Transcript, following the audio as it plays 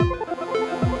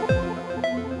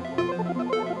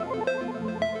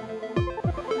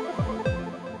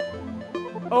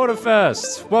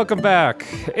Otafest, welcome back.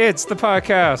 It's the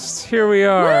podcast. Here we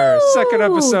are, Woo! Second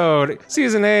episode,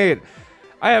 season 8.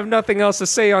 I have nothing else to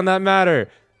say on that matter,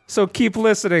 so keep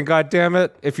listening,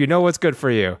 goddammit, if you know what's good for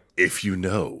you. If you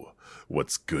know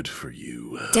what's good for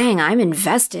you. Dang, I'm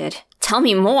invested. Tell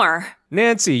me more.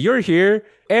 Nancy, you're here.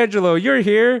 Angelo, you're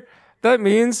here. That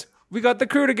means we got the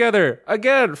crew together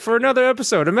again for another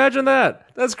episode. Imagine that.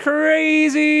 That's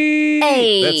crazy.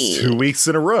 Hey. That's 2 weeks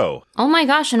in a row. Oh my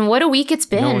gosh, and what a week it's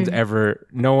been. No one's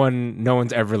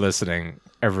ever listening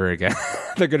ever again.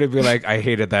 They're gonna be like, I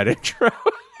hated that intro.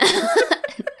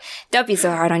 Don't be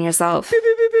so hard on yourself.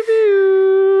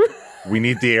 We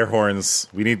need the air horns.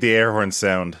 We need the air horn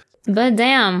sound. But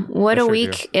damn, what I a sure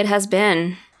week it has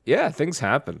been. Yeah, things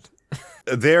happened.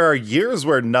 There are years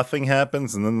where nothing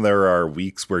happens, and then there are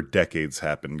weeks where decades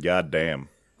happen. God damn.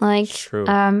 Like, True.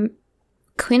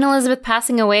 Queen Elizabeth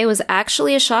passing away was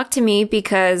actually a shock to me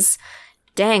because,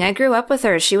 dang, I grew up with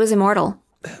her. She was immortal.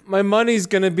 My money's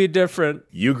gonna be different.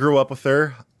 You grew up with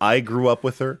her. I grew up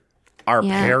with her. Our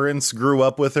Yeah. parents grew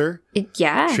up with her.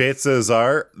 Yeah. Chances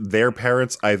are their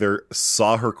parents either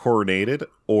saw her coronated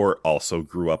or also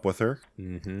grew up with her.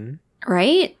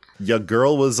 Right? Your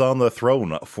girl was on the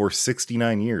throne for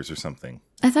 69 years or something.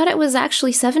 I thought it was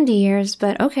actually 70 years,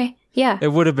 but okay. Yeah.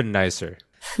 It would have been nicer.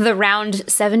 The round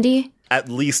 70. At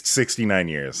least 69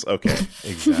 years. Okay.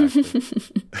 Exactly.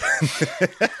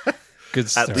 Good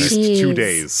start. At least Jeez. 2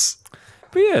 days.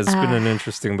 But yeah, it's been an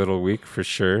interesting little week for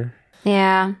sure.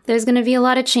 Yeah. There's going to be a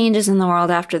lot of changes in the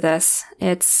world after this.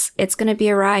 It's going to be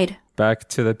a ride. Back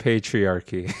to the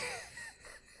patriarchy.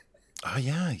 Oh,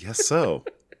 yeah, I guess so.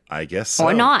 I guess so.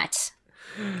 Or not.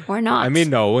 Or not. I mean,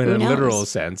 no, in Who a knows? literal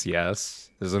sense, yes.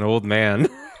 There's an old man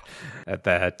at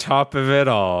the top of it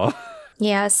all.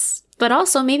 Yes. But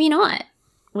also maybe not.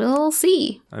 We'll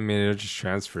see. I mean, it just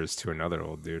transfers to another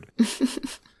old dude.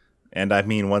 And I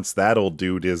mean, once that old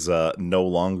dude is no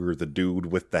longer the dude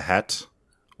with the hat,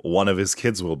 one of his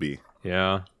kids will be.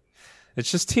 Yeah. It's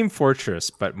just Team Fortress,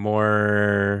 but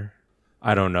more,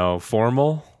 I don't know,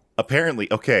 formal?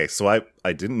 Apparently, okay, so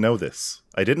I didn't know this.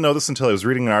 I didn't know this until I was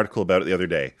reading an article about it the other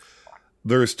day.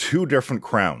 There's 2 different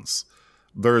crowns.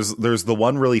 There's the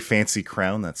one really fancy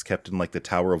crown that's kept in like the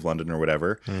Tower of London or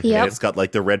whatever. Yep. And it's got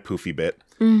like the red poofy bit.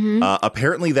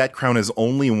 Apparently that crown is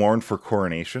only worn for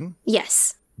coronation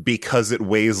Yes. because it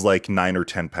weighs like 9 or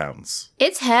 10 pounds.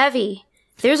 It's heavy.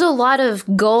 There's a lot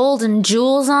of gold and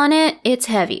jewels on it. It's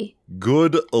heavy.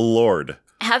 Good lord.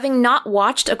 Having not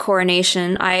watched a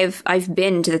coronation, I've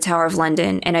been to the Tower of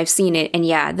London and I've seen it, and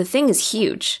yeah, the thing is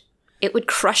huge. It would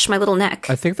crush my little neck.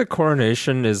 I think the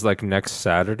coronation is like next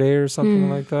Saturday or something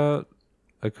like that.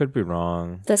 I could be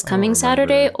wrong. This I don't coming remember.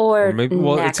 Saturday or maybe,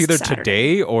 next it's either Saturday?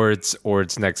 today or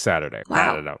it's next Saturday. I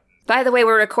Wow. don't know. By the way,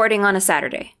 we're recording on a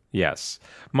Saturday. Yes.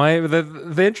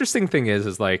 The interesting thing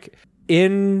is like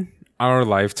in our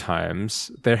lifetimes,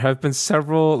 there have been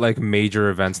several like major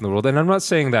events in the world. And I'm not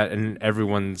saying that in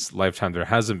everyone's lifetime there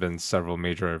hasn't been several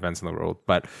major events in the world,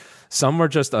 but some are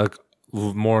just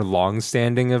more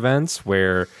long-standing events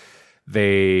where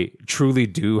they truly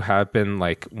do happen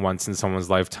like once in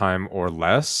someone's lifetime or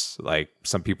less. Like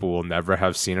some people will never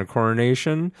have seen a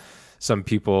coronation. Some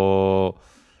people,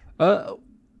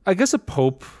 I guess a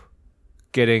pope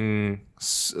getting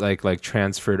like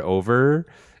transferred over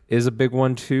is a big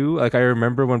one too. Like I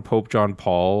remember when Pope John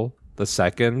Paul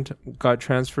II got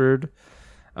transferred,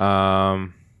 or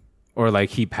like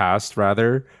he passed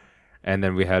rather, and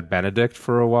then we had Benedict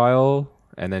for a while,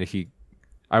 and then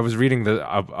I was reading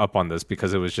up on this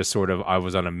because it was just sort of I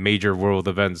was on a major world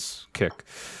events kick,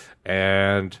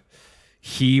 and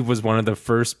he was one of the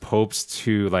first popes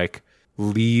to like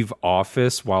leave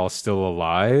office while still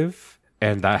alive,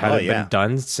 and that hadn't been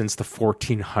done since the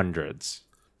 1400s.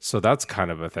 So that's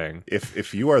kind of a thing.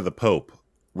 If you are the Pope,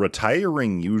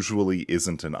 retiring usually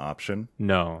isn't an option.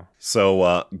 No.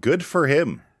 So good for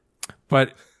him.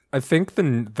 But I think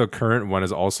the current one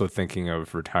is also thinking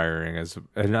of retiring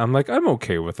and I'm like, I'm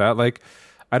okay with that. Like,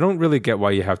 I don't really get why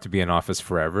you have to be in office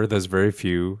forever. There's very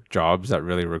few jobs that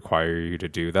really require you to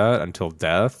do that until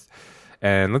death.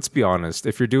 And let's be honest,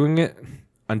 if you're doing it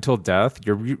until death,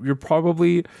 you're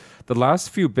probably the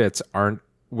last few bits aren't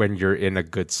when you're in a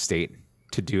good state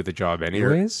to do the job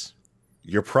anyways.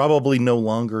 You're probably no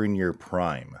longer in your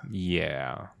prime.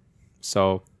 Yeah.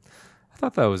 So I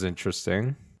thought that was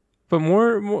interesting. But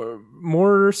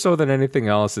more so than anything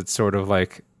else, it's sort of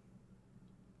like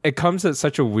it comes at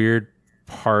such a weird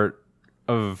part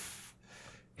of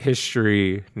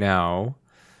history now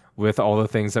with all the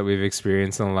things that we've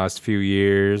experienced in the last few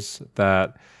years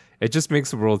that it just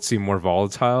makes the world seem more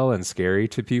volatile and scary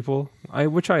to people,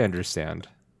 which I understand.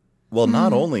 Well,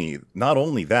 not only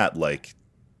that, like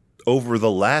over the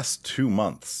last 2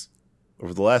 months,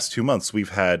 we've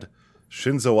had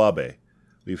Shinzo Abe,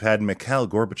 we've had Mikhail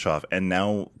Gorbachev, and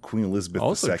now Queen Elizabeth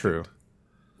Also II. true.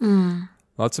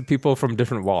 Lots of people from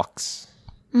different walks.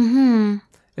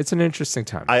 It's an interesting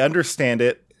time. I understand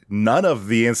it. None of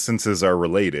the instances are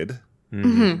related,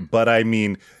 but I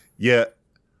mean, you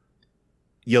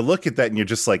look at that and you're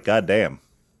just like, God damn,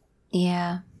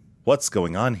 Yeah. what's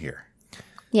going on here?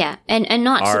 Yeah, and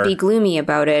not to be gloomy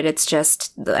about it, it's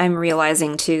just I'm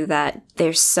realizing too that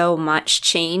there's so much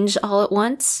change all at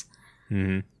once.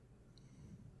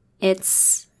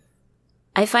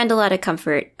 I find a lot of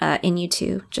comfort in you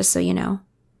two, just so you know.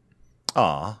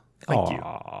 Aw, thank you.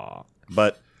 Aw.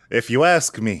 But if you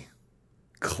ask me,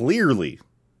 clearly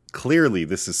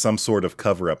this is some sort of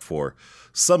cover-up for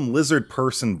some lizard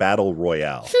person battle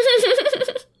royale.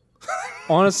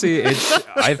 Honestly,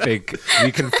 I think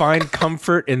we can find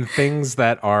comfort in things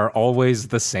that are always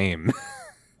the same.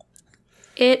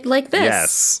 Like this.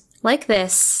 Yes. Like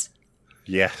this.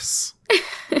 Yes.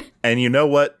 And you know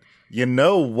what? You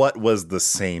know what was the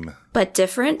same But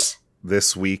different.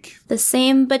 this week? The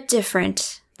same but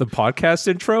different. The podcast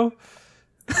intro?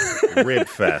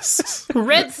 Ribfest.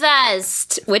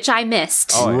 Ribfest, which I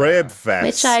missed. Ribfest.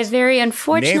 Which I very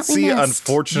unfortunately Nancy missed.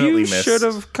 unfortunately You missed. should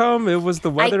have come. It was the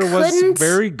weather was couldn't.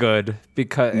 very good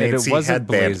because and Nancy it wasn't had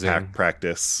band blazing.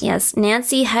 practice. Yes,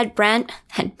 Nancy had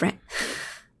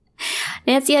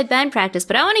Nancy had band practice,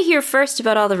 but I want to hear first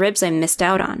about all the ribs I missed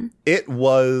out on. It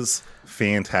was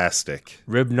fantastic.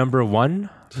 Rib number 1,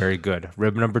 very good.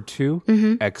 Rib number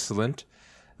 2, excellent.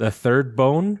 The third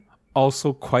bone,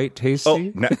 also quite tasty. Oh,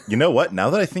 now, you know what? Now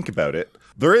that I think about it,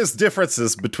 there is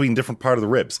differences between different part of the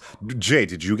ribs. Jay,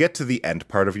 did you get to the end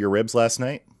part of your ribs last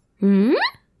night?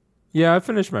 Yeah, I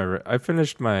finished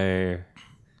my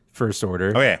first order.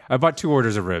 Okay. I bought 2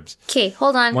 orders of ribs. Okay,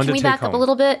 hold on. One Can to we take back up a home.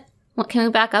 little bit? Can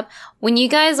we back up? When you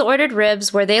guys ordered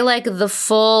ribs, were they like the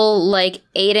full, like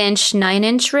 8-inch,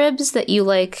 9-inch ribs that you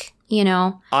like, you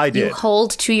know, I did. you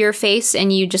hold to your face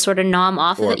and you just sort of nom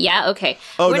off of it? Yeah, okay.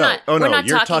 Oh, we're no. not, oh, we're no. not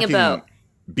You're talking about.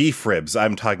 beef ribs.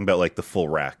 I'm talking about like the full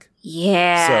rack.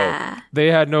 Yeah. They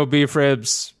had no beef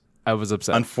ribs. I was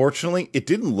upset. Unfortunately, it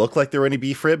didn't look like there were any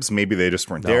beef ribs. Maybe they just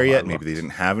weren't there I yet. looked. Maybe they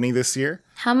didn't have any this year.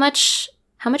 How much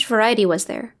variety was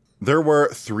there? There were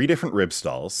 3 different rib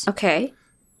stalls. Okay.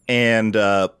 And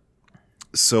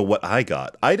so what I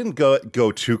got, I didn't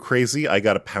go too crazy. I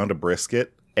got a pound of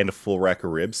brisket and a full rack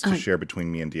of ribs to share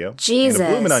between me and Dio. Jesus. And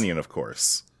a bloomin' onion, of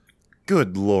course.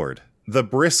 Good Lord. The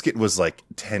brisket was like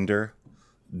tender,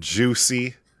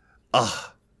 juicy.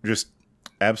 Just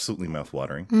absolutely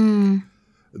mouthwatering.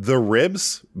 The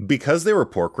ribs, because they were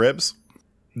pork ribs,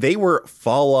 they were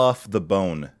fall off the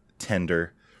bone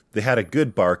tender. They had a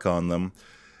good bark on them.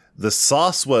 The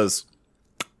sauce was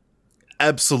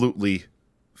absolutely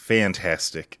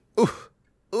fantastic.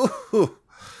 Ooh.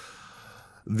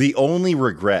 The only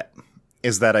regret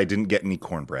is that I didn't get any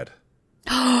cornbread.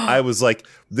 I was like,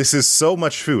 this is so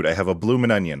much food. I have a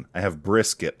bloomin' onion. I have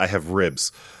brisket. I have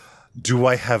ribs. Do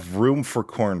I have room for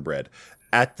cornbread?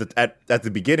 At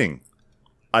the beginning,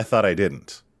 I thought I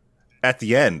didn't. At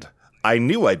the end, I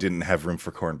knew I didn't have room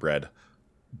for cornbread,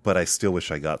 but I still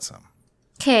wish I got some.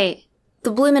 Okay.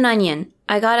 The bloomin' onion.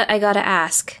 I gotta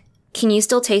ask. Can you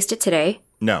still taste it today?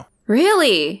 No.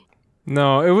 Really?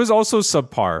 No, it was also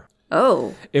subpar.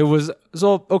 Oh. It was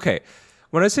so okay.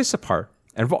 When I say subpar,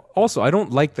 and also I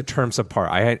don't like the term subpar.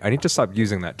 I need to stop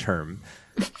using that term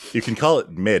You can call it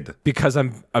mid. because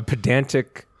I'm a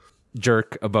pedantic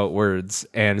jerk about words,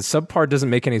 and subpar doesn't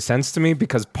make any sense to me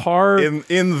because par In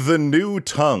the new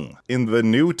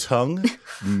tongue,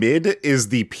 mid is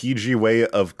the PG way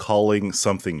of calling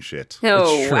something shit.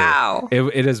 Oh, True. wow.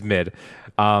 It is mid,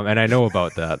 and I know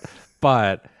about that.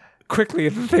 But quickly,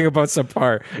 the thing about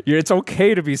subpar, it's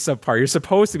okay to be subpar. You're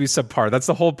supposed to be subpar. That's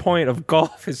the whole point of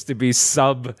golf is to be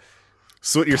sub.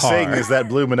 So what you're saying is that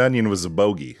bloomin' onion was a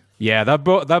bogey. Yeah, that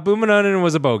bloomin' onion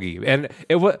was a bogey, and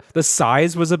the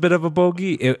size was a bit of a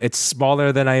bogey. It's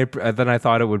smaller than I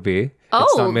thought it would be. It's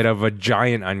Oh. not made of a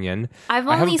giant onion. I've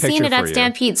I have a only seen picture it at for you.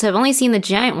 Stampede, so I've only seen the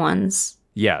giant ones.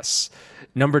 Yes.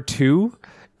 Number 2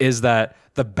 is that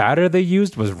the batter they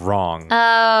used was wrong.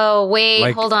 Oh, wait,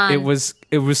 Like, hold on. It was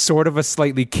sort of a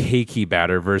slightly cakey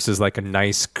batter versus like a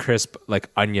nice crisp like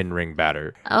onion ring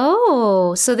batter.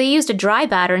 Oh, so they used a dry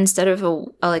batter instead of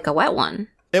a wet one.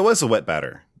 It was a wet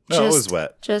batter. No, it was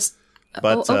wet.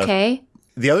 But, okay.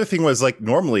 The other thing was like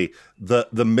normally the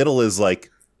middle is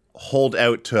like hold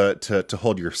out to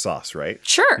hold your sauce, right?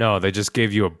 Sure. No, they just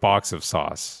gave you a box of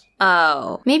sauce.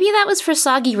 Oh, maybe that was for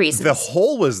soggy reasons. The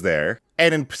hole was there,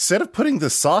 And instead of putting the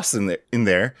sauce in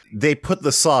there, they put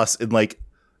the sauce in like,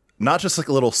 not just like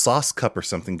a little sauce cup or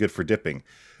something good for dipping.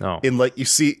 No. In like, you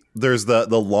see, there's the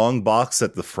long box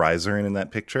that the fries are in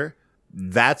that picture.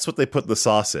 That's what they put the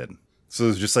sauce in. So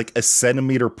there's just like a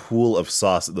centimeter pool of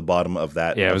sauce at the bottom of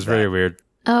that. Yeah, it was very weird.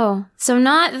 Oh, so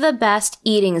not the best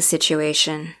eating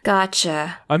situation.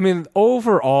 Gotcha. I mean,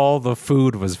 overall, the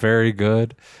food was very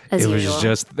good. As it usual. was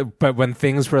just, but when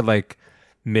things were like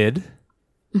mid,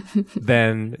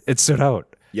 then it stood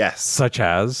out. Yes. Such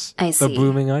as I the see.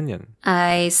 blooming onion.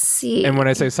 I see. And when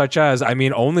I say such as, I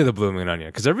mean only the blooming onion,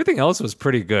 because everything else was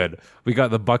pretty good. We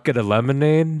got the bucket of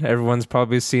lemonade. Everyone's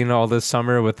probably seen all this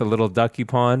summer with the little ducky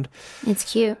pond.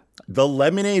 It's cute. The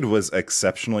lemonade was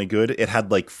exceptionally good. It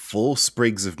had like full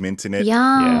sprigs of mint in it.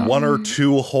 Yum. One or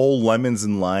two whole lemons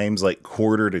and limes like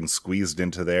quartered and squeezed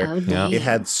into there. Oh, damn. It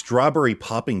had strawberry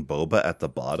popping boba at the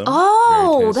bottom.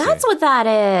 Oh, Very tasty. that's what that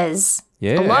is.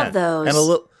 Yeah. I love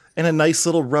those. And a nice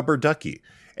little rubber ducky.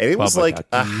 And it was Bubba like ducky.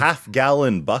 a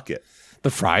half-gallon bucket. The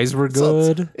fries were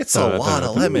good. it's a lot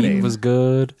of the meat lemonade. was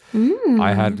good.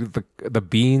 I had the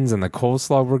beans and the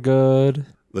coleslaw were good.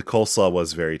 The coleslaw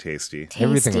was very tasty.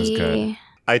 Everything was good. Tasty.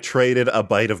 I traded a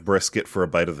bite of brisket for a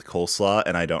bite of the coleslaw,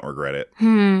 and I don't regret it.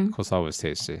 Coleslaw was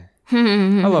tasty.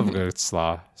 I love good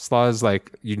slaw. Slaw is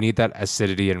like, you need that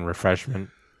acidity and refreshment.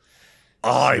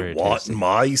 I Very want tasty.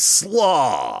 my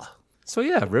slaw. So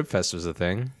yeah, Ribfest was a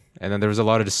thing. And then there was a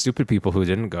lot of stupid people who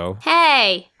didn't go.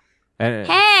 Hey. And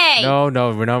Hey. No,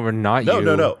 we're not No, you.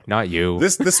 no. Not you.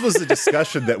 This was a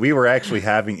discussion that we were actually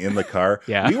having in the car.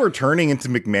 Yeah. We were turning into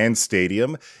McMahon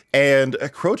Stadium, and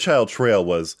Crowchild Trail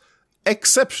was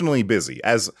exceptionally busy,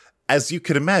 as you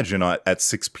could imagine at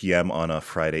 6 p.m. on a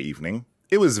Friday evening.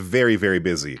 It was very, very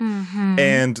busy.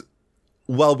 And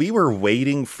while we were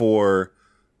waiting for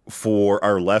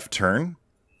our left turn,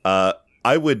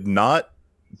 I would not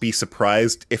be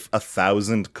surprised if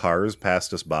 1,000 cars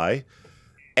passed us by,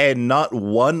 and not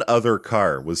one other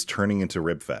car was turning into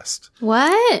Ribfest.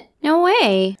 What? No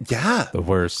way. Yeah. The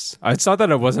worst. I saw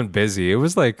that it wasn't busy. It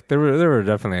was like there were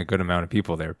definitely a good amount of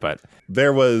people there, but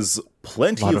There was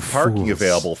plenty Lot of of parking fools.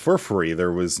 available for free.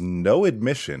 There was no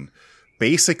admission.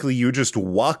 Basically, you just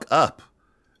walk up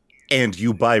and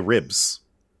you buy ribs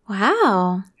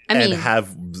Wow. I and mean,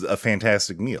 have a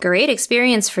fantastic meal. great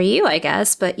experience for you, I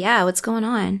guess. But yeah, what's going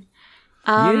on?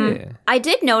 yeah. I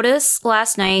did notice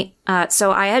last night,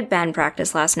 so I had band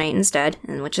practice last night instead,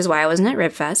 and which is why I wasn't at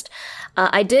Ribfest.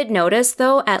 I did notice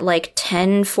though at like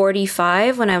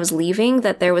 10:45 when I was leaving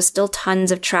that there was still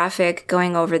tons of traffic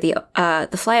going over the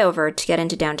flyover to get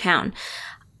into downtown.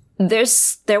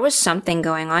 There was something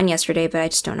going on yesterday, but I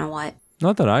just don't know what.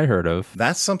 Not that I heard of.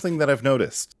 That's something that I've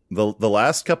noticed. The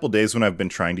last couple days when I've been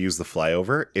trying to use the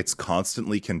flyover, it's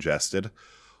constantly congested.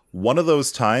 One of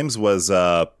those times was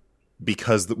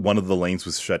because one of the lanes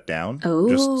was shut down.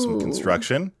 Just some Ooh.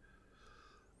 construction.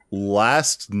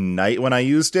 Last night when I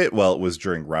used it, well, it was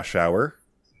during rush hour.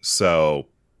 So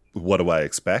what do I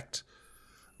expect?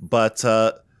 But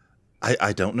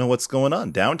I don't know what's going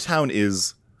on. Downtown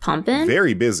is Pumping?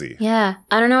 very busy. Yeah,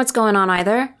 I don't know what's going on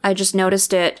either. I just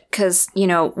noticed it because,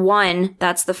 one,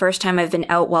 that's the first time I've been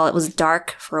out while it was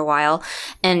dark for a while.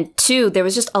 And two, there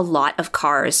was just a lot of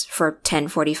cars for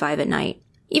 10:45 at night.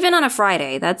 Even on a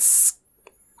Friday, that's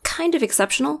kind of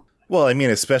exceptional. Well, I mean,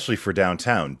 especially for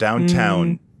downtown.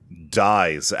 Downtown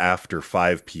dies after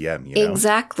 5 p.m., you know?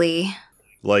 Exactly.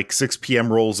 Like 6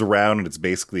 p.m. rolls around and it's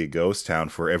basically a ghost town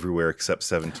for everywhere except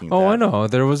 17th Oh, I Ave. know.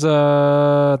 There was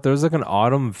like an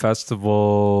autumn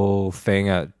festival thing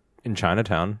in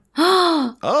Chinatown.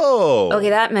 Oh! Okay,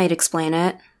 that might explain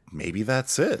it. Maybe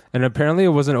that's it. And apparently it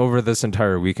wasn't over this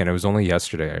entire weekend. It was only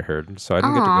yesterday, I heard. So I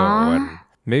didn't get to go. Aw. And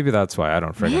maybe that's why. I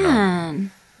don't freaking know.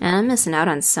 Man, I'm missing out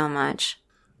on so much.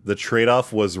 The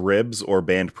trade-off was ribs or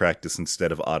band practice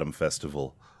instead of autumn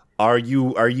festival. Are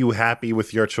you happy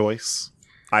with your choice?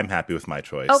 I'm happy with my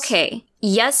choice. Okay.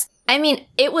 Yes. I mean,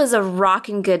 it was a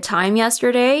rockin' good time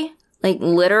yesterday. Like,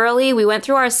 literally, we went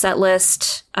through our set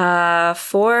list 4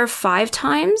 or 5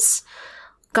 times.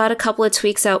 Got a couple of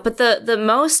tweaks out. But the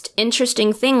most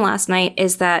interesting thing last night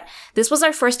is that this was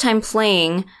our first time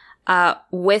playing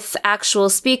with actual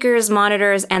speakers,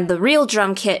 monitors, and the real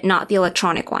drum kit, not the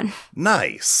electronic one.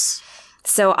 Nice.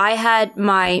 So I had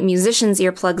my musician's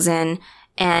earplugs in,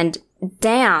 and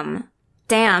damn,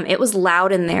 it was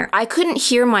loud in there. I couldn't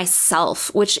hear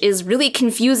myself, which is really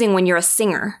confusing when you're a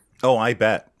singer. Oh, I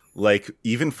bet. Like,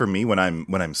 even for me when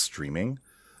I'm streaming,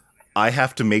 I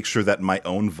have to make sure that my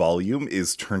own volume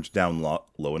is turned down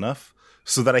low enough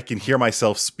so that I can hear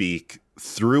myself speak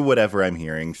through whatever I'm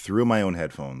hearing, through my own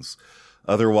headphones.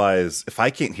 Otherwise, if I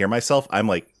can't hear myself,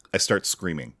 I start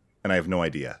screaming. and I have no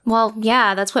idea. Well,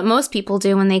 yeah, that's what most people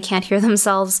do when they can't hear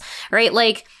themselves, right?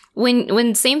 Like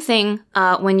when same thing,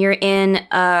 when you're in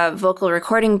a vocal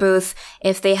recording booth,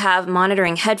 if they have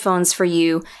monitoring headphones for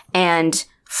you and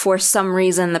for some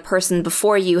reason the person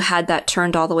before you had that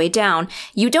turned all the way down,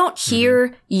 you don't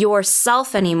hear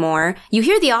yourself anymore. You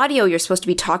hear the audio you're supposed to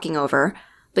be talking over,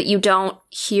 but you don't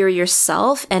hear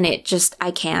yourself, and it just,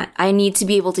 I can't. I need to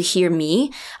be able to hear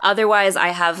me. Otherwise, I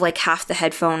have like half the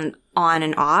headphone on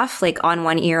and off, like on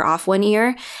one ear, off one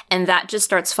ear, and that just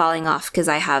starts falling off because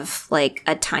I have like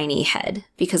a tiny head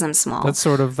because I'm small. That's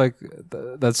sort of like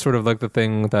the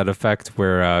thing, that effect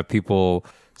where people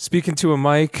speak into a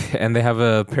mic and they have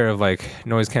a pair of like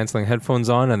noise canceling headphones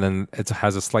on, and then it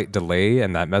has a slight delay,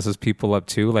 and that messes people up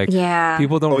too. Like, Yeah.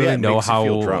 people don't really it know makes you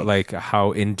feel drunk.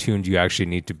 how in tuned you actually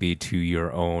need to be to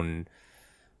your own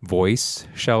voice,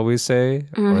 shall we say,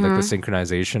 or like the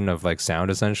synchronization of like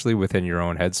sound essentially within your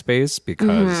own headspace,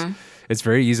 because it's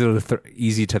very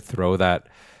easy to throw that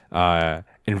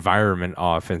environment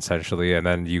off essentially, and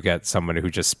then you get someone who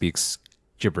just speaks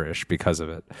gibberish because of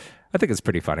it. I think it's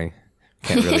pretty funny.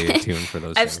 Can't really tune for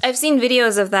those things. I've seen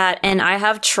videos of that, and I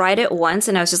have tried it once,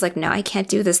 and I was just like, no, I can't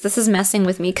do this. This is messing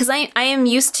with me. Because I am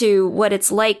used to what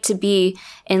it's like to be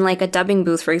in like a dubbing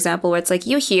booth, for example, where it's like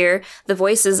you hear the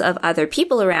voices of other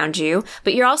people around you,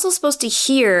 but you're also supposed to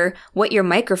hear what your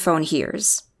microphone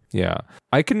hears. Yeah,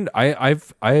 I've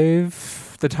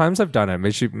the times I've done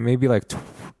it, maybe like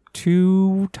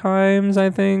 2 times, I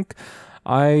think.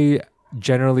 I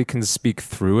generally can speak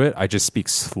through it. I just speak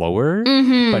slower,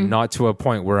 but not to a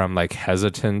point where I'm like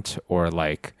hesitant or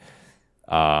like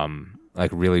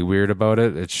really weird about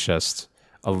it. It's just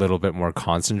a little bit more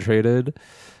concentrated.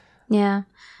 Yeah.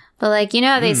 But like,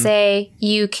 they say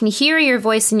you can hear your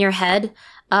voice in your head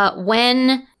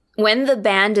when the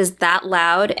band is that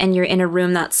loud and you're in a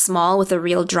room that small with a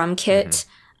real drum kit,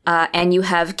 and you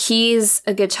have keys,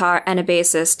 a guitar, and a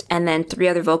bassist, and then 3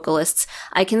 other vocalists.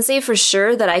 I can say for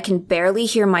sure that I can barely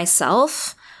hear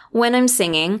myself when I'm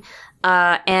singing,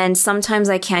 and sometimes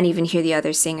I can't even hear the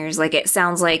other singers. Like, it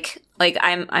sounds like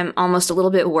I'm almost a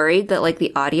little bit worried that like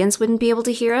the audience wouldn't be able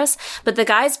to hear us. But the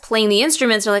guys playing the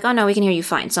instruments are like, oh no, we can hear you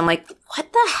fine. So I'm like,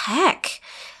 what the heck?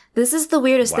 This is the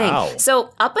weirdest thing. So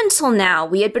up until now,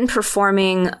 we had been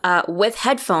performing with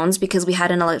headphones because we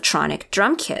had an electronic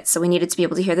drum kit. So we needed to be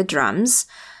able to hear the drums,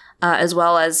 as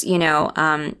well as,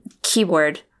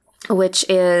 keyboard, which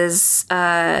is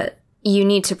you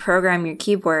need to program your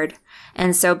keyboard.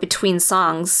 And so between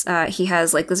songs, he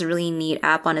has like this really neat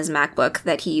app on his MacBook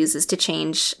that he uses to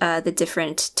change the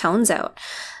different tones out.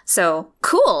 So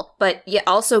cool, but it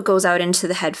also goes out into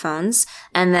the headphones,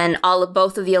 and then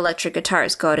both of the electric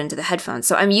guitars go out into the headphones.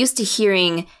 So I'm used to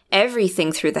hearing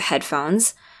everything through the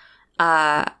headphones,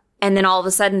 and then all of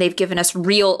a sudden they've given us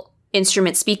real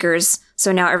instrument speakers.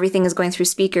 So now everything is going through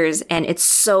speakers, and it's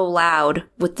so loud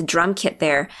with the drum kit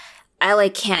there. I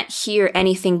like can't hear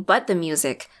anything but the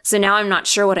music. So now I'm not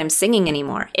sure what I'm singing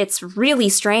anymore. It's really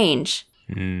strange.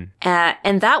 And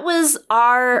that was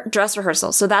our dress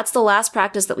rehearsal. So that's the last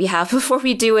practice that we have before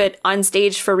we do it on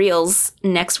stage for reals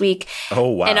next week. Oh,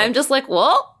 wow. And I'm just like,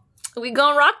 well, we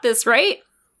gonna rock this, right?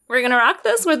 We're gonna rock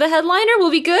this. We're the headliner. We'll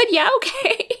be good. Yeah,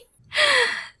 okay.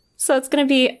 So it's gonna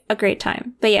be a great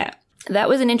time. But yeah, that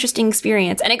was an interesting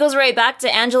experience. And it goes right back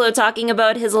to Angelo talking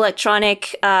about his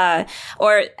electronic, or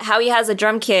how he has a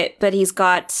drum kit, but he's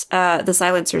got the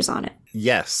silencers on it.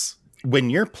 Yes.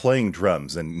 When you're playing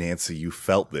drums, and Nancy, you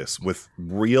felt this with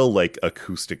real, like,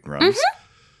 acoustic drums,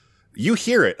 you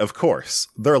hear it, of course.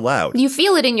 They're loud. You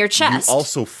feel it in your chest. You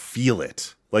also feel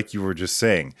it, like you were just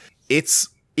saying. It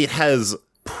has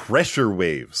pressure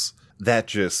waves that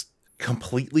just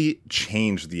completely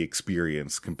change the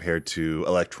experience compared to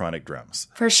electronic drums.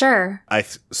 For sure. I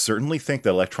certainly think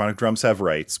that electronic drums have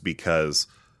rights, because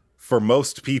for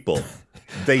most people,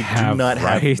 they do not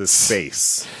have the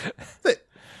space.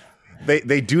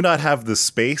 They do not have the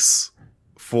space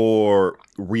for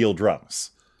real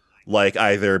drums. Like,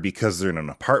 either because they're in an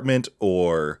apartment,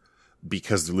 or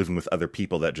because they're living with other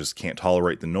people that just can't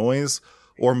tolerate the noise,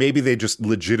 or maybe they just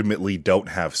legitimately don't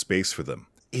have space for them.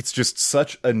 It's just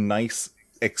such a nice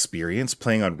experience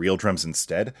playing on real drums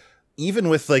instead. Even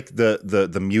with like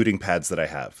the muting pads that I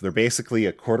have. They're basically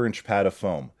a 1/4-inch pad of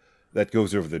foam that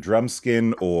goes over the drum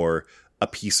skin, or a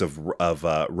piece of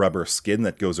rubber skin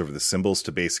that goes over the cymbals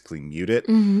to basically mute it.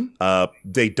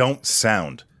 They don't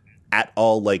sound at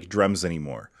all like drums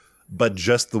anymore, but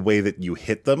just the way that you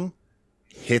hit them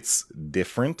hits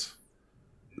different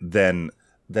than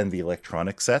the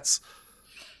electronic sets.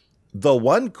 The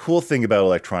one cool thing about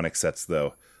electronic sets,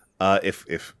 though,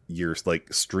 if you're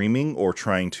like streaming or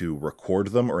trying to record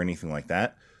them or anything like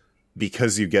that,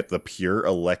 because you get the pure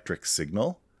electric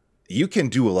signal, you can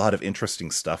do a lot of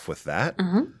interesting stuff with that.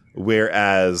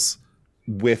 Whereas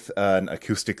with an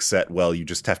acoustic set, well, you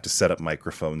just have to set up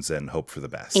microphones and hope for the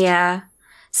best. Yeah.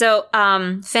 So,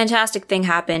 fantastic thing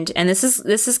happened, and this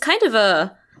is kind of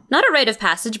not a rite of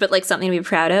passage, but like something to be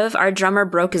proud of. Our drummer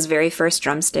broke his very first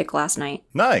drumstick last night.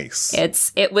 Nice.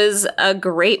 It was a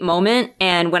great moment,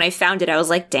 and when I found it, I was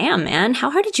like, "Damn, man, how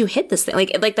hard did you hit this thing?"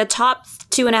 Like the top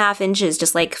 2.5 inches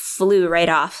just like flew right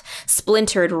off,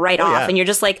 splintered right off, and you're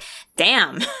just like,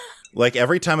 "Damn." Like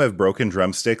every time I've broken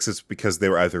drumsticks, it's because they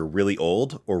were either really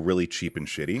old or really cheap and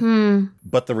shitty.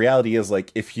 But the reality is,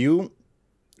 like,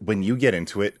 when you get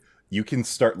into it, you can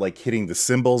start like hitting the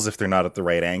cymbals if they're not at the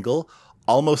right angle,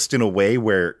 almost in a way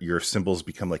where your cymbals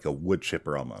become like a wood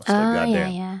chipper almost. Like,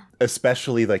 goddamn. Yeah.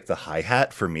 Especially like the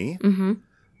hi-hat for me.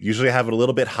 Usually I have it a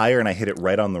little bit higher and I hit it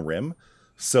right on the rim.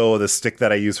 So the stick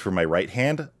that I use for my right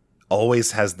hand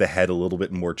always has the head a little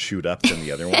bit more chewed up than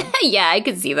the other one. Yeah, I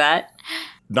could see that.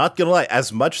 Not gonna lie,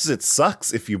 as much as it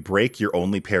sucks if you break your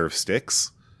only pair of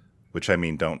sticks, which I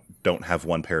mean, don't have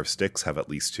one pair of sticks, have at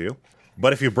least two.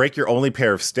 But if you break your only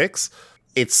pair of sticks,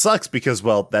 it sucks because,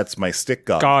 well, that's my stick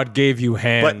god. God gave you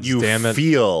hands, but you damn it.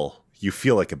 feel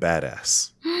like a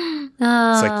badass. It's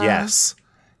like, yes,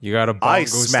 You got to bongo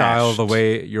style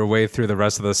your way through the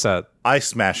rest of the set. I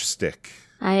smash stick.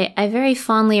 I very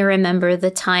fondly remember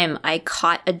the time I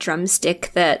caught a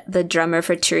drumstick that the drummer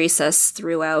for Teresa's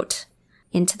threw out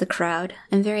into the crowd.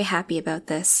 I'm very happy about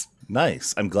this.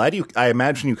 Nice. I'm glad I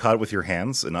imagine you caught it with your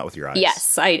hands and not with your eyes.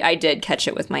 Yes, I did catch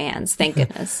it with my hands. Thank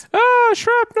goodness.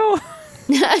 Shrapnel.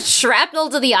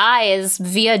 Shrapnel to the eyes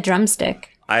via drumstick.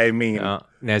 I mean,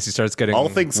 Nancy starts getting all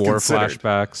things war considered.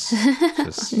 flashbacks.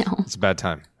 It's a bad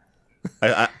time.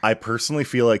 I personally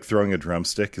feel like throwing a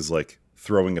drumstick is like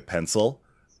throwing a pencil,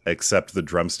 except the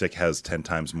drumstick has 10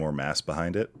 times more mass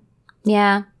behind it.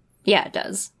 Yeah, it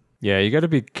does. Yeah, you got to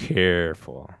be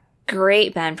careful.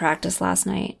 Great band practice last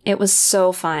night. It was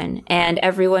so fun, and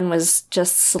everyone was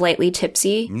just slightly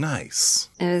tipsy. Nice.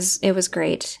 It was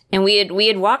great, and we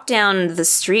had walked down the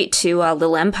street to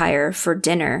Little Empire for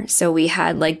dinner, so we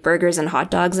had like burgers and hot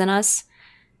dogs in us,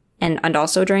 and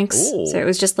also drinks. Ooh. So it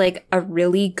was just like a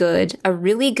really good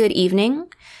evening.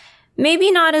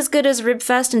 Maybe not as good as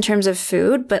Ribfest in terms of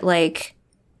food, but like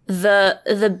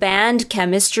the band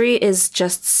chemistry is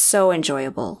just so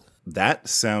enjoyable. That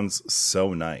sounds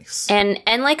so nice. And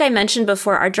like I mentioned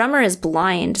before, our drummer is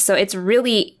blind, so it's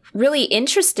really, really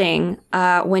interesting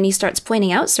when he starts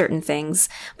pointing out certain things,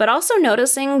 but also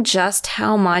noticing just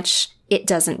how much it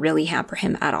doesn't really hamper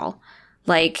him at all.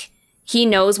 Like, he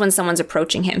knows when someone's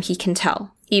approaching him. He can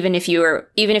tell. Even if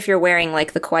you're wearing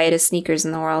like the quietest sneakers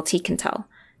in the world, he can tell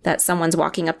that someone's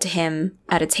walking up to him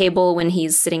at a table when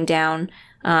he's sitting down.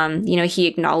 He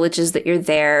acknowledges that you're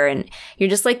there, and you're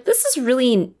just like, this is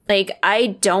really, like,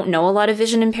 I don't know a lot of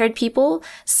vision impaired people,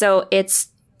 so it's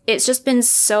just been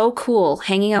so cool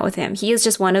hanging out with him. He is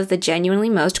just one of the genuinely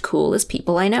most coolest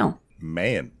people I know.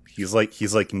 Man, he's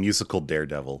like musical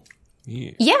Daredevil.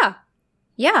 Yeah,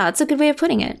 that's a good way of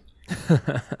putting it.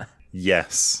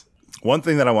 Yes. One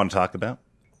thing that I want to talk about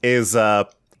is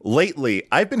lately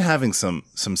I've been having some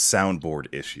soundboard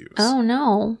issues. Oh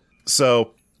no.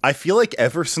 So I feel like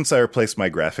ever since I replaced my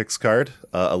graphics card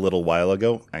a little while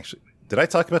ago, actually, did I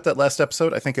talk about that last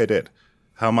episode? I think I did.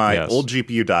 How my old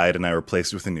GPU died and I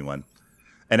replaced it with a new one.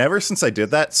 And ever since I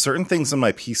did that, certain things on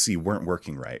my PC weren't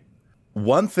working right.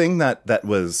 One thing that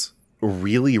was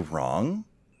really wrong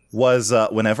was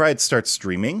whenever I'd start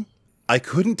streaming, I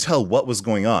couldn't tell what was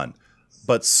going on.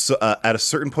 But at a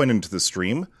certain point into the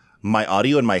stream, my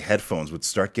audio and my headphones would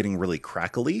start getting really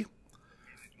crackly.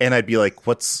 And I'd be like,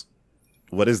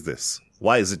 what is this?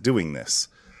 Why is it doing this?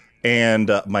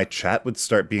 And my chat would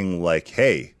start being like,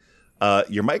 hey,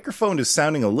 your microphone is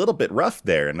sounding a little bit rough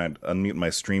there. And I'd unmute my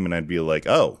stream and I'd be like,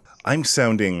 oh, I'm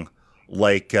sounding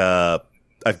like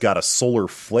I've got a solar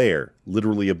flare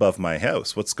literally above my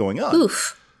house. What's going on?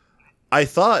 Oof. I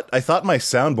thought my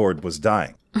soundboard was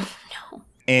dying. Oh, no.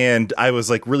 And I was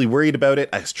like really worried about it.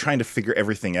 I was trying to figure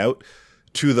everything out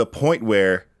to the point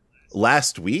where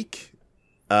last week,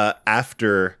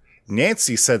 after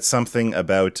Nancy said something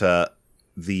about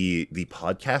the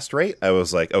podcast rate, I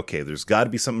was like, okay, there's got to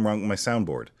be something wrong with my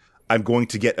soundboard. I'm going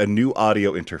to get a new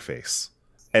audio interface.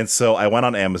 And so I went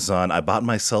on Amazon. I bought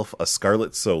myself a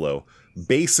Scarlett Solo,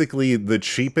 basically the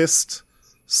cheapest,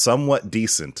 somewhat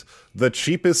decent, the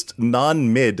cheapest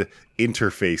non-mid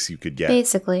interface you could get.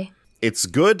 Basically. It's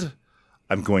good.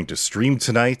 I'm going to stream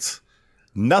tonight.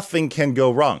 Nothing can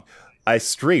go wrong. I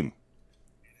stream.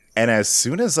 And as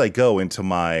soon as I go into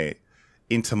my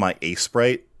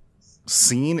Aseprite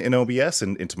scene in OBS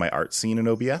and into my art scene in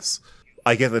OBS,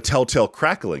 I get the telltale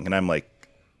crackling, and I'm like,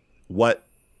 what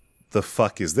the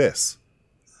fuck is this?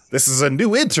 This is a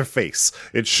new interface.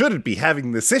 It shouldn't be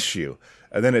having this issue.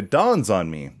 And then it dawns on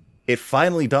me. It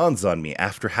finally dawns on me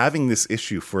after having this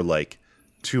issue for like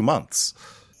 2 months.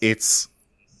 It's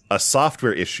a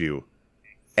software issue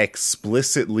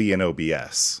explicitly in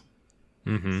OBS.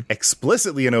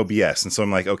 Explicitly in OBS. And so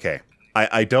I'm like, okay,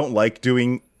 I don't like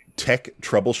doing tech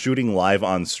troubleshooting live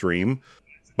on stream,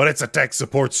 but it's a tech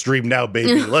support stream now,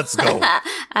 baby. Let's go.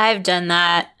 I've done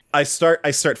that. I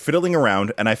start fiddling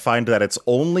around, and I find that it's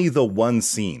only the one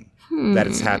scene that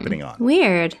it's happening on.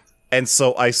 Weird. And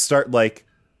so I start like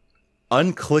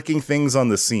unclicking things on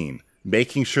the scene,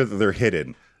 making sure that they're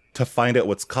hidden to find out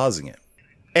what's causing it.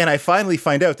 And I finally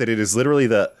find out that it is literally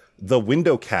the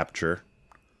window capture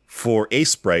for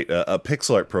Aseprite, a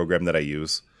pixel art program that I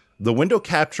use. The window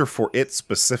capture for it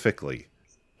specifically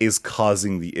is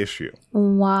causing the issue.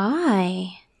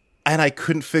 Why? And I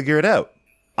couldn't figure it out.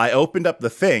 I opened up the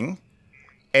thing,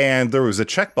 and there was a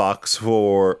checkbox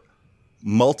for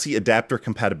multi-adapter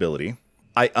compatibility.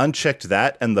 I unchecked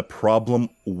that, and the problem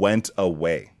went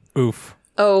away. Oof.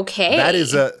 Okay. That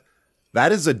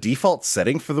is a default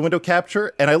setting for the window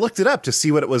capture, and I looked it up to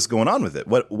see what it was going on with it.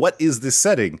 What is this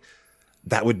setting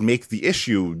that would make the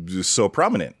issue so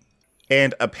prominent?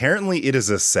 And apparently it is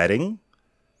a setting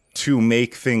to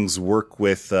make things work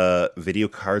with video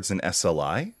cards and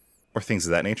SLI or things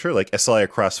of that nature. Like SLI or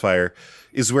Crossfire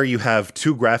is where you have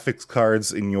two graphics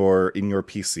cards in your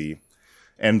PC,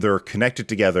 and they're connected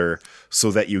together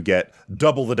so that you get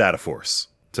double the data force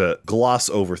to gloss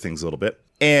over things a little bit.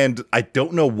 And I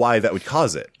don't know why that would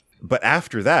cause it. But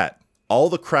after that, all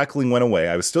the crackling went away.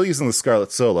 I was still using the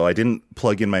Scarlett Solo. I didn't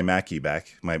plug in my Mackie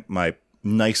back, my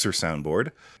nicer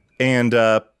soundboard. And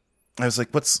I was like,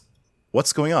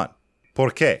 what's going on?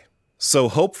 ¿Por qué? So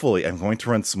hopefully I'm going to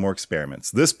run some more experiments.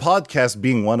 This podcast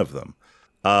being one of them.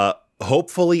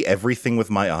 Hopefully everything with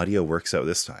my audio works out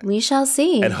this time. We shall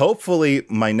see. And hopefully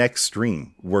my next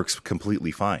stream works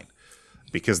completely fine.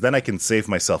 Because then I can save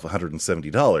myself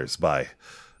 $170 by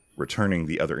returning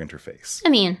the other interface. I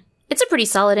mean, it's a pretty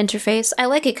solid interface. I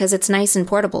like it because it's nice and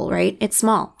portable, right? It's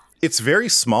small. It's very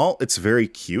small. It's very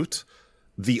cute.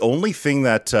 The only thing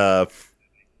that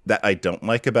that I don't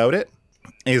like about it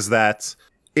is that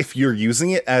if you're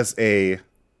using it as an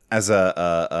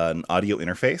audio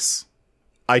interface,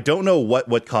 I don't know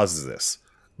what causes this,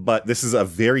 but this is a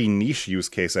very niche use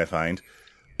case I find.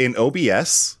 In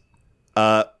OBS,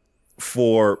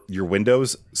 for your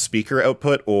Windows speaker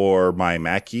output or my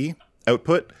Mackie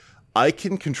output, I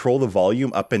can control the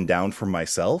volume up and down for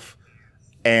myself,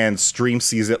 and Stream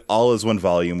sees it all as one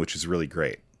volume, which is really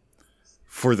great.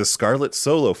 For the Scarlett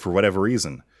Solo, for whatever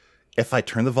reason, if I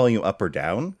turn the volume up or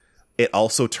down, it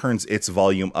also turns its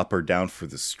volume up or down for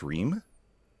the stream,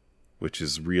 which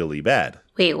is really bad.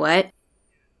 Wait, what?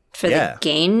 For the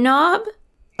gain knob?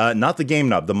 Not the game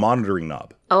knob, the monitoring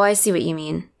knob. Oh, I see what you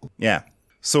mean. Yeah.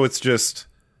 So it's just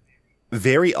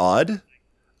very odd.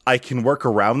 I can work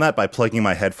around that by plugging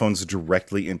my headphones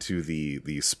directly into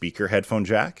the speaker headphone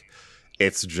jack.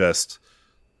 It's just,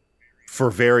 for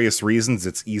various reasons,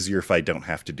 it's easier if I don't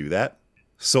have to do that.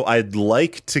 So I'd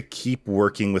like to keep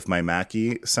working with my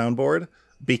Mackie soundboard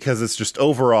because it's just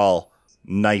overall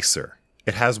nicer.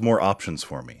 It has more options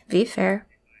for me. Be fair.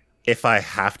 If I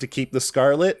have to keep the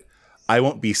Scarlett, I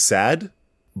won't be sad,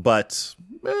 but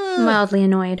mildly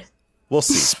annoyed. We'll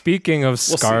see. Speaking of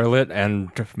Scarlett,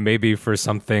 and maybe for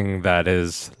something that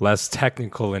is less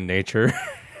technical in nature,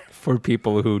 for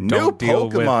people who don't deal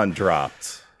with Pokemon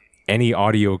dropped. Any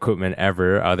audio equipment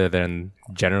ever other than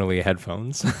generally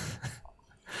headphones.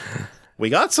 We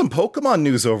got some Pokemon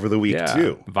news over the week,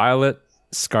 too. Violet,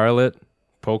 Scarlet,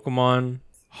 Pokemon,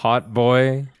 Hot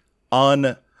Boy.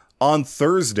 On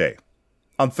Thursday.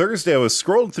 I was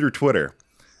scrolling through Twitter,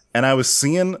 and I was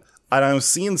seeing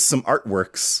some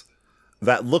artworks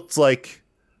that looked like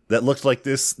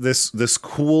this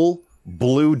cool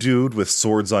blue dude with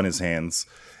swords on his hands,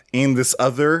 and this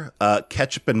other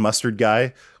ketchup and mustard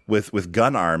guy with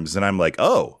gun arms, and I'm like,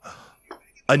 oh,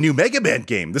 a new Mega Man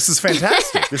game. This is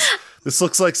fantastic. This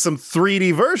looks like some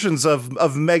 3D versions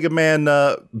of Mega Man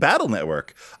Battle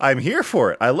Network. I'm here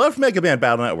for it. I love Mega Man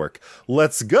Battle Network.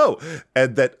 Let's go.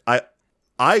 And that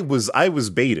I was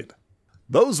baited.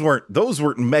 Those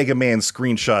weren't Mega Man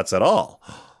screenshots at all.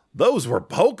 Those were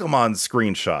Pokemon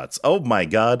screenshots. Oh my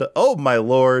god. Oh my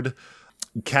lord.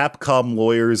 Capcom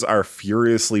lawyers are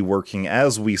furiously working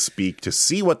as we speak to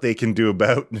see what they can do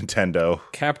about Nintendo.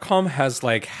 Capcom has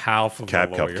like half of the lawyer.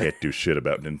 Capcom can't do shit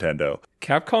about Nintendo.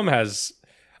 Capcom has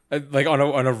like on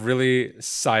a really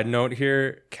side note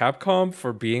here, Capcom,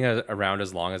 for being around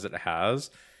as long as it has,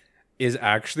 is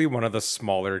actually one of the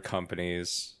smaller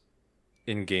companies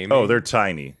in gaming. Oh, they're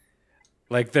tiny.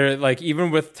 Like they're like,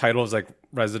 even with titles like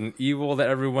Resident Evil that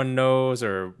everyone knows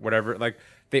or whatever, like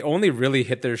they only really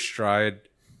hit their stride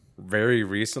very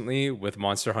recently with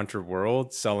Monster Hunter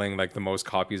World selling like the most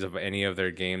copies of any of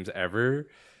their games ever,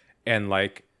 and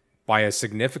like by a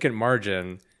significant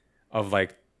margin of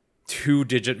like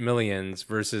 2-digit millions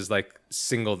versus like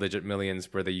single-digit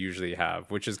millions where they usually have,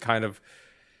 which is kind of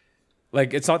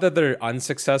like, it's not that they're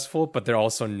unsuccessful, but they're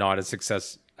also not as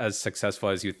successful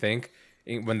as you think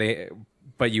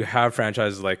but you have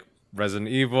franchises like Resident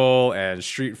Evil and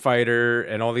Street Fighter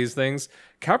and all these things.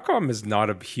 Capcom is not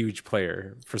a huge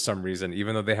player for some reason,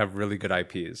 even though they have really good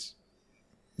IPs.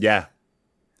 Yeah.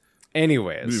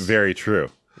 Anyways. Very true.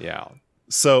 Yeah.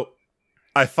 So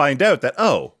I find out that,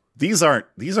 these aren't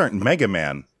Mega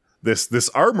Man. This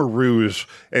Armor Rouge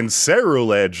and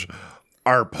Ceruledge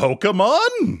are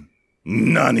Pokemon?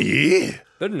 Nani?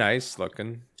 They're nice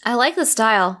looking. I like the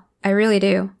style. I really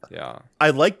do. Yeah.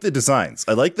 I like the designs.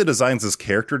 I like the designs as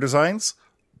character designs,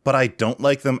 but I don't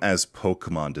like them as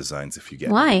Pokemon designs, if you get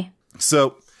me. Why?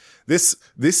 So this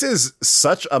is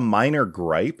such a minor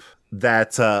gripe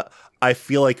that I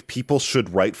feel like people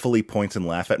should rightfully point and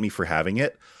laugh at me for having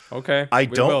it. Okay. I we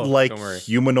don't will. like Don't worry.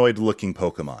 humanoid-looking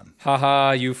Pokemon.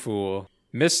 Haha, you fool.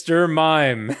 Mr.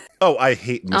 Mime. Oh, I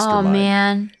hate Mr. Oh, Mime.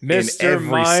 man. Mr. every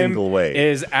Mime single way.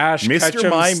 is Ash Mr. Ketchum's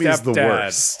Mime is the stepdad.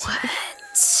 worst.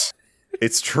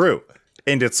 It's true.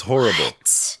 And it's horrible.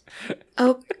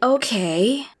 Oh,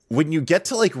 okay. When you get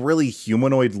to like really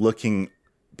humanoid-looking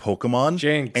Pokemon,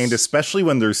 Jinx. and especially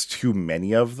when there's too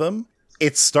many of them,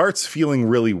 it starts feeling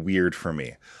really weird for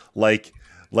me. Like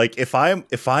if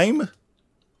I'm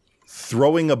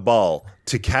throwing a ball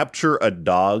to capture a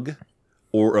dog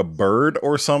or a bird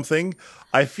or something,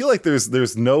 I feel like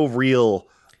there's no real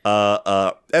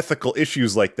ethical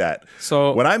issues like that.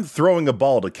 So when I'm throwing a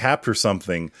ball to capture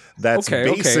something, that's Okay.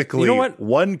 basically You know what?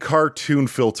 one cartoon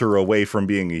filter away from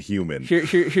being a human.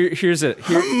 Here's it.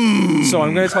 So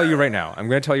I'm going to tell you right now.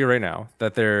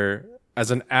 That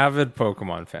as an avid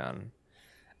Pokemon fan,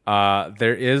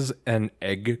 there is an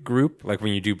egg group. Like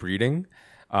when you do breeding,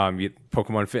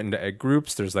 Pokemon fit into egg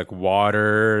groups. There's like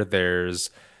water.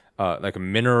 There's like a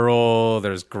mineral.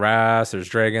 There's grass. There's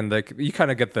dragon. Like you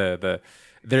kind of get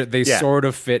they sort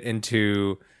of fit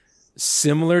into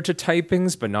similar to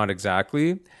typings, but not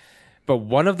exactly. But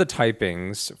one of the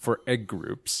typings for egg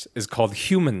groups is called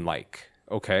human-like.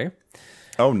 Okay.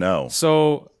 Oh no.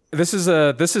 So this is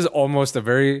a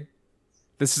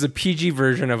PG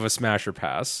version of a Smasher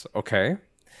Pass. Okay.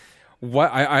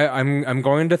 I'm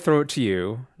going to throw it to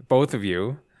you, both of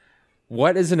you.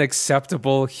 What is an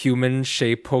acceptable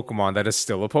human-shaped Pokemon that is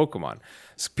still a Pokemon?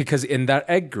 Because in that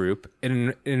egg group,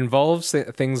 it involves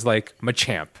things like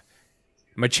Machamp.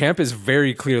 Machamp is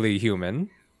very clearly human.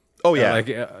 Oh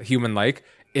yeah. Human-like.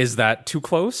 Is that too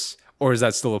close, or is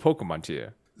that still a Pokemon to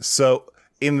you? So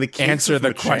in the case Answer of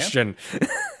the Machamp, question.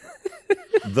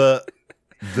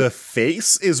 the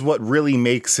face is what really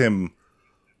makes him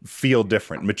feel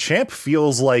different. Machamp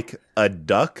feels like a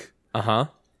duck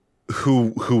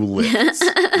who lives,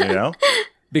 you know?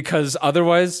 Because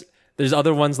otherwise, there's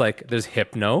other ones like there's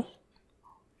Hypno.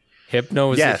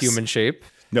 Hypno is a human shape.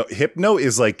 No, Hypno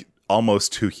is like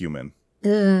almost too human.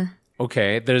 Ugh.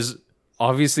 Okay, there's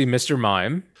obviously Mr.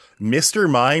 Mime, Mr.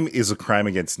 Mime is a crime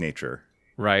against nature.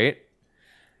 right?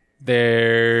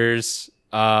 There's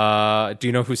do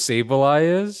you know who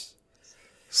Sableye is?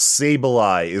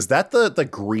 Sableye, is that the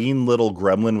green little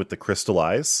gremlin with the crystal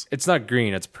eyes? It's not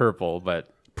green, it's purple, but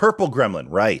Purple gremlin,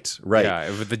 right. yeah,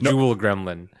 with the jewel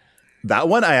gremlin. That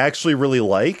one I actually really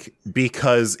like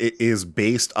because it is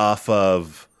based off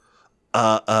of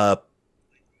a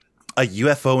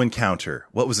UFO encounter.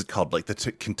 What was it called? Like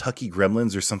the Kentucky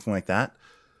Gremlins or something like that.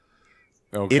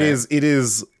 Okay. It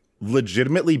is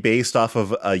legitimately based off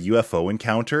of a UFO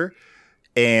encounter,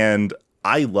 and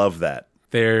I love that.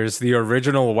 There's the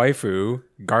original waifu,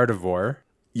 Gardevoir.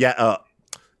 Yeah,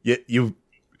 you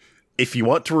if you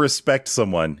want to respect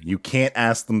someone, you can't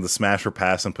ask them to smash or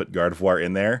pass and put Gardevoir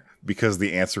in there because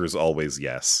the answer is always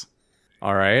yes.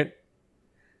 All right.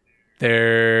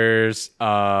 There's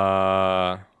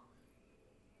there's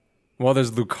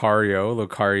Lucario.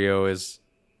 Lucario is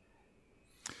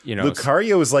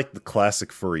Lucario is like the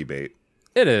classic furry bait.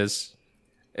 It is.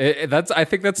 I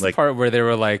think that's the part where they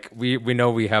were like, we know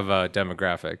we have a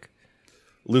demographic.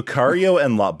 Lucario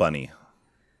and Lot Bunny.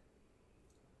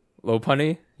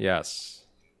 Lopunny? Yes.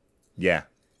 Yeah.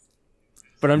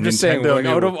 But I'm just saying, Nintendo like,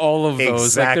 out knew of all of those,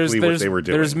 exactly like, what there's they were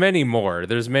doing. there's many more.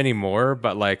 There's many more,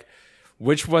 but like,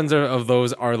 which ones of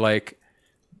those are like,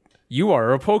 you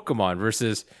are a Pokemon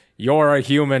versus you're a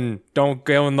human, don't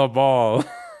go in the ball.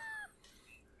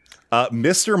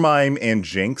 Mr. Mime and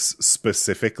Jinx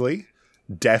specifically,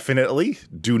 definitely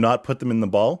do not put them in the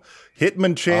ball.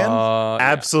 Hitmonchan,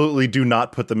 absolutely do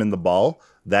not put them in the ball.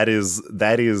 That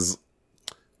is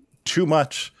too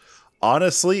much.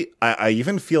 Honestly, I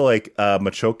even feel like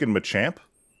Machoke and Machamp,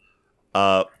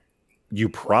 you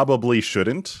probably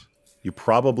shouldn't.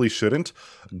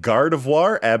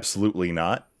 Gardevoir, absolutely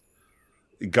not.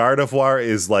 Gardevoir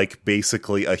is like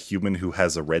basically a human who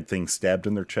has a red thing stabbed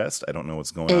in their chest. I don't know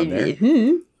what's going on there.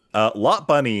 Lot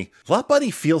Bunny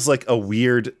feels like a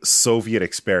weird Soviet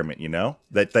experiment, you know?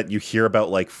 That you hear about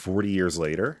like 40 years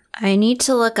later. I need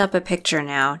to look up a picture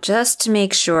now, just to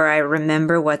make sure I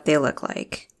remember what they look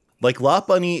like. Like Lot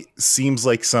Bunny seems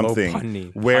like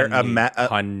something where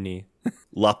punny.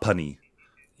 Lot Bunny.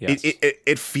 Yes.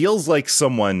 It feels like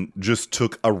someone just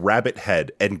took a rabbit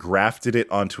head and grafted it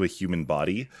onto a human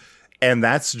body, and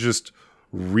that's just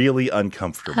really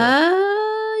uncomfortable.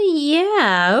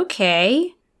 Yeah,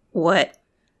 okay. What?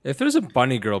 If there's a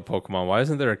bunny girl Pokemon, why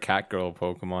isn't there a cat girl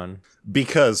Pokemon?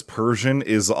 Because Persian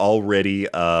is already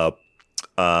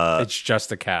It's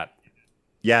just a cat.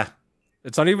 yeah.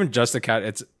 It's not even just a cat,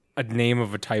 it's a name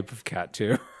of a type of cat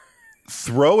too.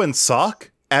 Throw and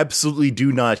Sock absolutely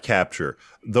do not capture.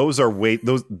 They're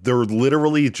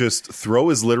literally just Throw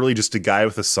is literally just a guy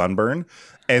with a sunburn,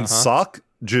 and Sock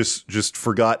just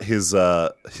forgot his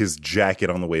jacket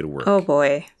on the way to work. Oh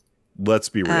boy. Let's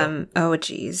be real. Oh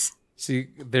geez. See,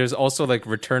 there's also like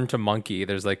Return to Monkey.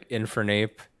 There's like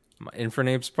Infernape.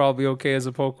 Infernape's probably okay as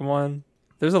a Pokemon.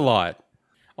 There's a lot.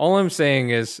 All I'm saying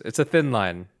is it's a thin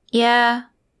line. Yeah.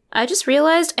 I just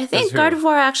realized I think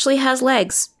Gardevoir actually has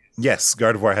legs. Yes,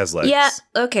 Gardevoir has legs. Yeah,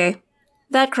 okay.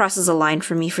 That crosses a line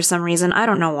for me for some reason. I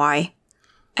don't know why.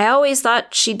 I always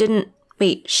thought she didn't...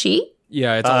 Wait, she?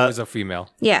 Yeah, it's always a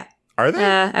female. Yeah. Are they?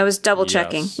 I was double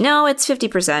checking. Yes. No, it's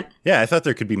 50%. Yeah, I thought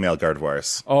there could be male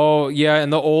Gardevoirs. Oh, yeah,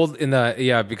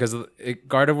 because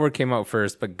Gardevoir came out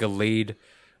first, but Gallade,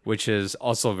 which is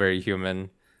also very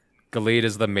human. Gallade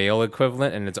is the male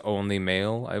equivalent, and it's only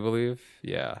male, I believe.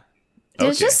 Yeah.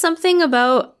 There's just something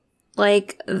about,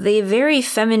 like, the very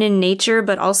feminine nature,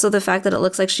 but also the fact that it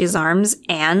looks like she has arms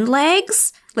and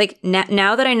legs. Like,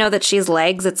 now that I know that she has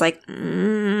legs, it's like,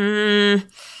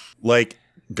 Like,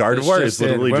 Gardevoir is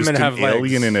literally just an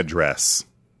alien legs. in a dress.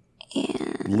 Yeah.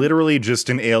 Literally just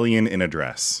an alien in a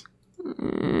dress.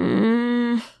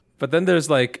 But then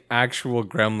there's, like, actual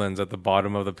gremlins at the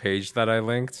bottom of the page that I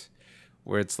linked,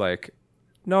 where it's like,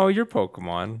 no, you're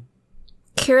Pokemon.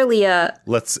 Kirlia.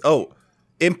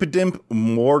 Impidimp,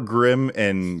 Morgrim,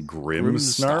 and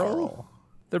Grimmsnarl?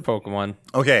 They're Pokemon.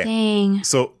 Okay. Dang.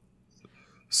 So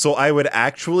I would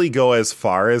actually go as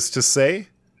far as to say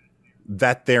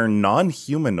that they're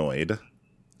non-humanoid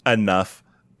enough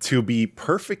to be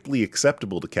perfectly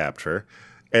acceptable to capture,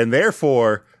 and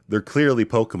therefore they're clearly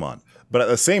Pokemon. But at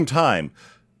the same time,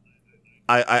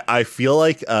 I feel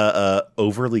like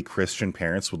overly Christian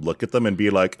parents would look at them and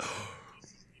be like,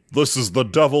 this is the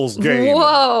devil's game.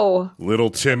 Whoa. Little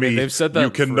Timmy, they've said that you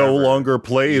can no forever. longer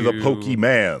play the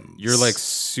Pokemans. You're, like,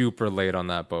 super late on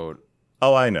that boat.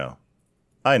 Oh, I know.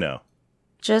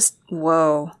 Just,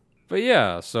 whoa. But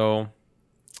yeah, so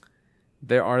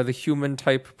there are the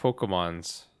human-type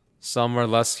Pokemons. Some are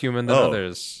less human than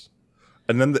others.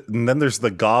 And then there's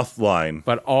the Goth line.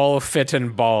 But all fit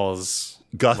in balls.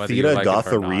 whether you Gothita, like it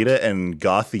or Gotharita, and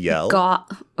Gothiel.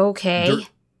 Okay.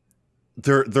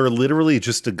 They're literally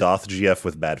just a Goth GF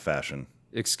with bad fashion.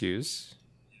 Excuse?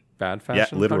 Bad fashion?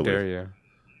 Yeah, literally. How dare you?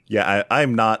 Yeah,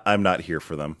 I'm not here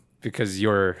for them. Because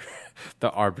you're the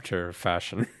arbiter of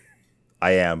fashion.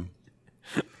 I am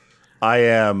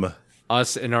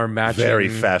Us in our matching very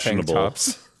tank fashionable.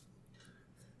 tops.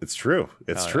 It's true.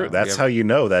 It's true. yeah. That's how you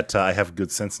know that I have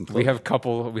good sense in We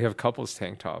clothing. have couples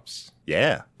tank tops.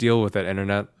 Yeah. Deal with it,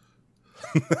 internet.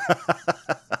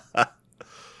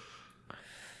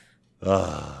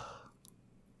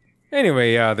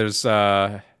 Anyway, yeah, there's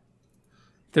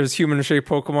human shaped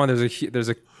Pokemon. There's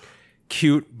a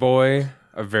cute boy,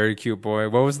 a very cute boy.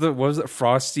 What was it?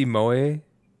 Frosty Moe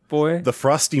boy? The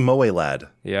Frosty Moe lad.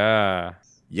 Yeah.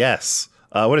 Yes.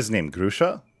 What is his name?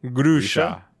 Grusha?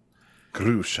 Grusha.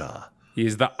 Grusha.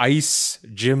 He's the ice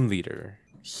gym leader.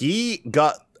 He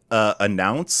got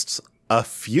announced a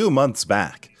few months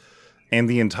back, and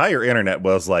the entire internet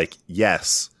was like,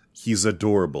 yes, he's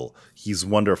adorable. He's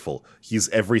wonderful. He's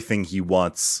everything we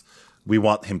want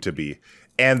him to be.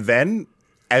 And then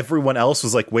everyone else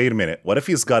was like, wait a minute, what if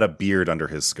he's got a beard under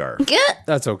his scarf?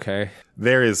 That's okay.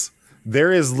 There was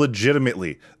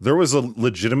legitimately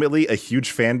a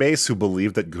huge fan base who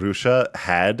believed that Grusha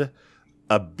had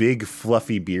a big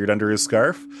fluffy beard under his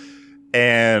scarf,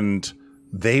 and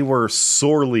they were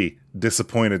sorely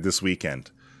disappointed this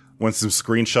weekend when some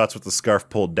screenshots with the scarf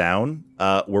pulled down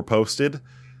were posted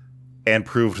and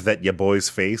proved that ya boy's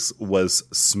face was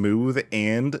smooth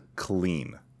and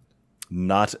clean.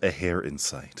 Not a hair in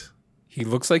sight. He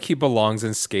looks like he belongs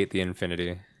in Skate the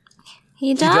Infinity.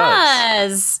 He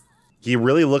does. He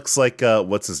really looks like,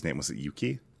 what's his name? Was it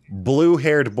Yuki?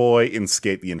 Blue-haired boy in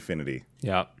Skate the Infinity.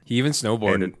 Yeah. He even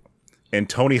snowboarded. And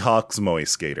Tony Hawk's Moe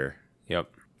Skater. Yep.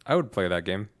 I would play that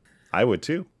game. I would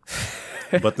too.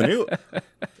 But the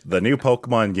new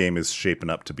Pokemon game is shaping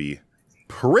up to be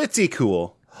pretty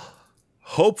cool.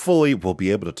 Hopefully we'll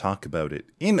be able to talk about it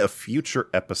in a future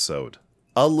episode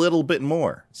a little bit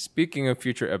more. Speaking of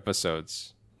future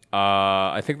episodes,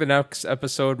 I think the next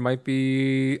episode might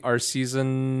be our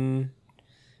season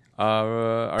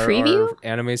preview? our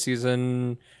anime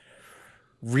season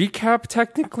recap,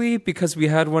 technically, because we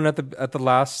had one at the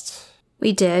last,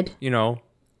 We did.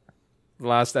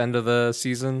 last end of the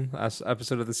season, last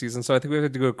episode of the season. So I think we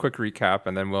have to do a quick recap,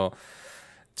 and then we'll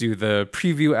do the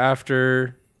preview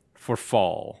after for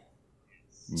fall.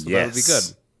 So that'll be good.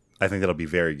 I think that'll be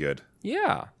very good.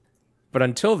 Yeah. But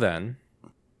until then,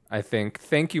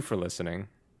 thank you for listening.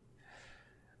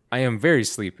 I am very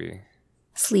sleepy.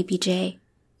 Sleepy J.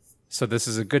 So this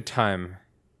is a good time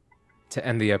to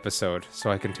end the episode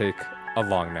so I can take a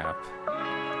long nap.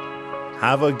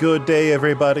 Have a good day,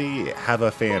 everybody. Have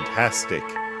a fantastic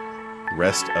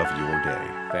rest of your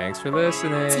day. Thanks for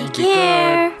listening. Take Be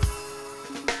care. good.